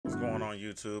going on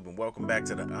YouTube, and welcome back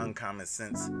to the Uncommon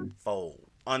Sense Fold.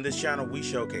 On this channel, we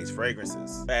showcase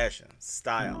fragrances, fashion,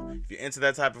 style. If you're into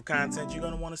that type of content, you're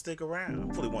going to want to stick around.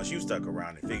 Hopefully, once you stuck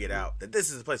around and figured out that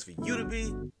this is the place for you to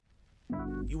be,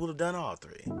 you will have done all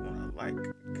three. You want to like,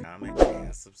 comment,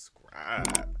 and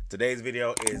subscribe. Today's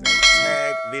video is a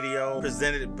tag video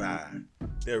presented by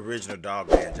the original dog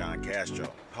man, John Castro,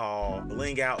 called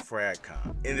Bling Out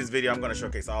Fragcomm. In this video, I'm going to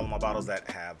showcase all of my bottles that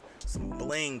have some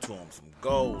bling to them, some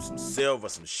gold, some silver,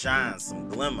 some shine, some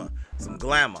glimmer, some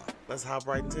glamour. Let's hop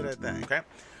right into that thing, okay?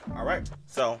 All right,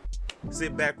 so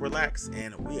sit back, relax,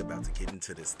 and we're about to get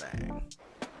into this thing.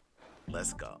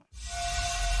 Let's go.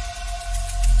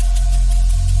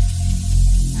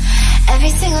 Every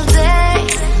single day,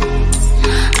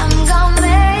 I'm gonna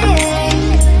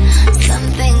make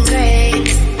something great.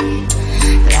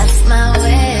 That's my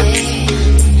way.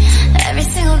 Every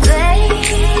single day,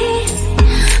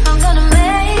 I'm gonna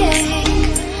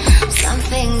make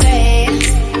something great.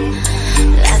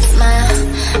 That's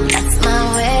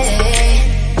my way.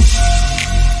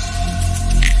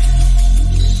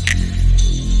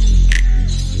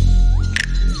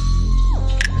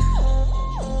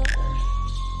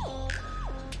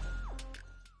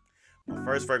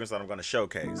 First fragrance that I'm going to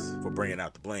showcase for bringing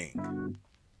out the bling,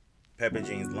 Pepper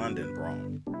Jean's London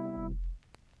Brom.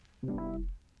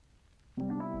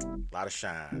 A lot of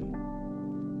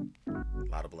shine, a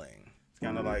lot of bling. It's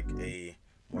kind of like a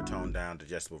more toned down,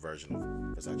 digestible version of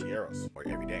Versace Eros or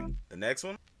Everyday. The next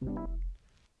one,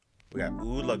 we got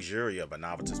Oud Luxuria by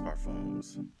Novitus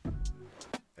Parfums.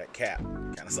 That cap,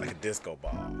 kind of like a disco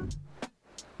ball.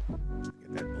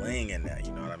 Get that bling in there,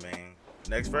 you know what I mean?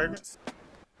 Next fragrance,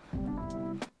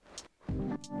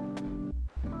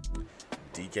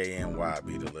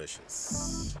 DKNYBD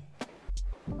Delicious.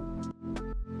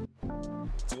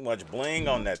 Too much bling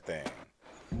on that thing.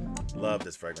 Love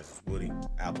this fragrance. It's woody,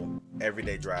 apple,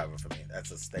 everyday driver for me.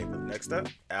 That's a staple. Next up,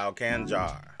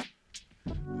 Alcanjar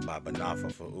by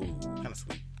Banafa for Oud. Kind of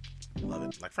sweet. Love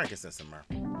it. Like frankincense and myrrh.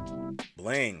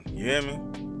 Bling. You hear me?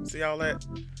 See all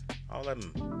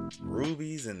them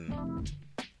rubies and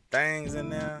things in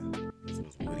there. This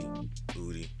one's woody,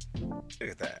 booty. Look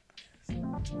at that.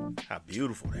 How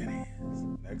beautiful that is.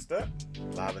 Next up,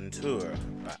 Laventure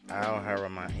by Al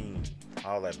Haramain.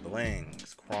 All that bling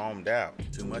is chromed out.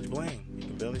 Too much bling. You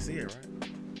can barely see it,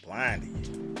 right? Blinding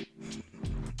you.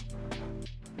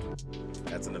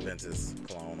 That's an Aventus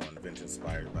clone or an Aventus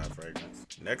inspired by fragrance.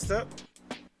 Next up,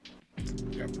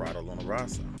 we got Prada Luna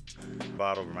Rossa. The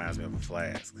bottle reminds me of a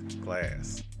flask.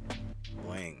 Glass.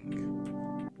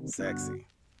 Bling. Sexy.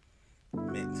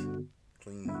 Mint.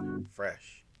 Clean.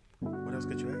 Fresh. What else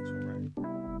could you ask for, right?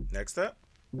 Next up,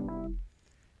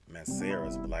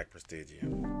 Mancera's Black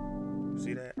Prestigium.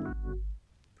 See that?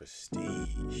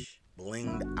 Prestige.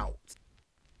 Blinged out.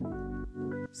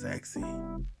 Sexy.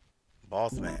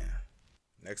 Boss man.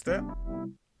 Next up,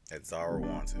 at Zara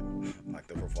Wanted. Like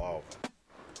the revolver.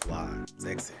 Fly.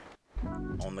 Sexy.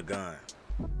 On the gun.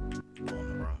 On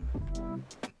the run.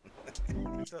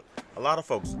 A lot of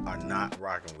folks are not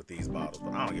rocking with these bottles,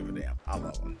 but I don't give a damn. I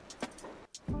love them.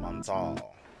 Montal,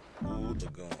 Oud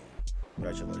Lagoon,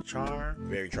 Bachelor Charm,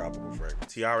 very tropical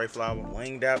fragrance. Tiare flower,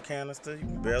 blinged out canister. You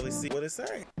can barely see what it's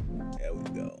saying. There we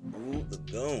go. Oud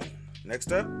Lagoon.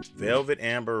 Next up, Velvet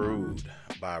Amber Oud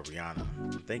by Rihanna.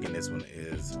 I'm thinking this one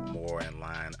is more in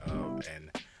line of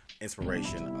an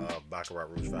inspiration of Baccarat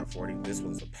Rouge 540. This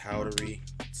one's a powdery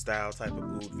style type of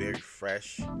oud, very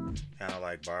fresh, kind of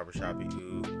like barbershop-y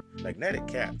oud. Magnetic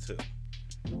cap too.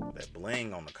 That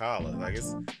bling on the collar, like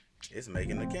it's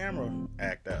making the camera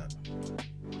act up.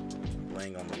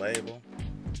 Bling on the label,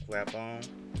 clap on.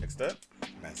 Next up,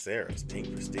 Mancera's Pink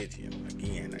Prestigium.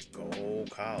 Again, that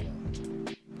gold collar,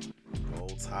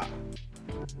 gold top,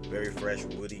 very fresh,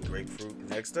 woody grapefruit.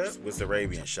 Next up, Swiss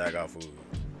Arabian Shagall Food.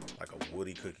 Like a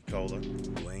woody cookie cola,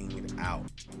 blinged out.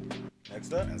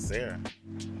 Next up, Mancera,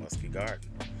 Musky Garden.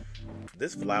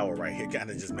 This flower right here kind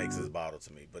of just makes this bottle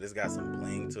to me, but it's got some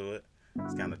bling to it.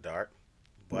 It's kind of dark,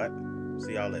 but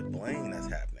see all that bling that's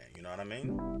happening, you know what I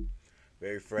mean?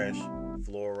 Very fresh,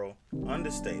 floral,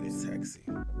 understated, sexy.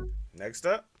 Next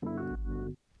up,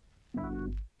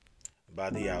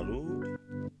 Badi Alud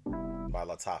by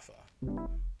Latafa.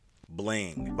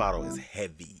 Bling. Bottle is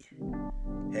heavy.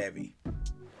 Heavy.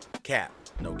 Cap.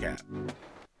 No cap.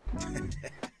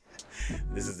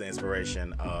 This is the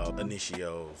inspiration of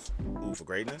Inicio's Oud for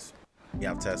Greatness.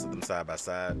 Yeah, I've tested them side by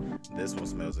side. This one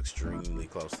smells extremely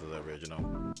close to the original,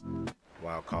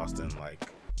 while costing like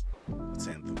a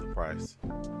tenth of the price.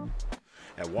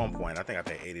 At one point, I think I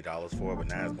paid $80 for it, but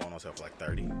now it's going on sale for like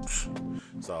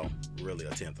 $30. So really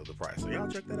a tenth of the price. So y'all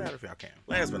check that out if y'all can.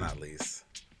 Last but not least,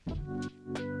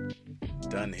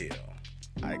 Dunhill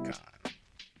icon.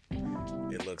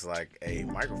 It looks like a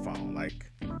microphone, like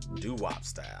doo-wop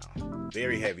style.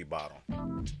 Very heavy bottle.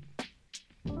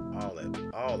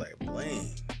 All that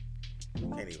bling.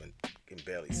 Can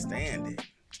barely stand it.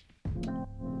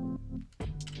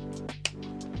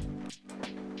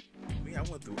 I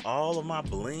went through all of my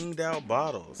blinged out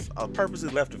bottles. I purposely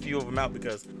left a few of them out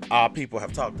because our people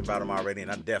have talked about them already, and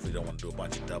I definitely don't want to do a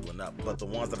bunch of doubling up. But the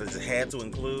ones that I just had to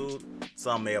include,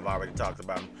 some may have already talked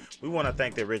about them. We want to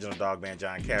thank the original dog band,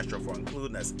 John Castro, for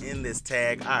including us in this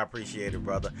tag. I appreciate it,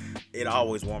 brother. It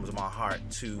always warms my heart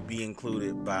to be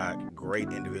included by great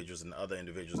individuals and other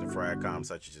individuals in Fragcomm,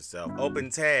 such as yourself.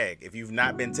 Open tag if you've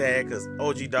not been tagged, because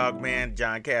OG dog band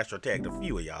John Castro tagged a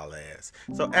few of y'all ass.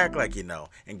 So act like you know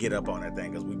and get up on that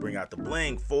thing, because we bring out the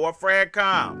bling for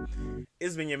Fragcomm.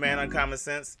 It's been your man Uncommon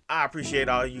Scentz. I appreciate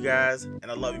all you guys, and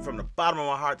I love you from the bottom of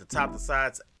my heart, the top, the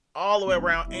sides, all the way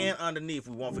around and underneath.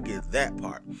 We won't forget that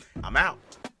part. I'm out.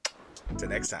 Till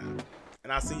next time,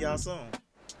 and I'll see y'all soon.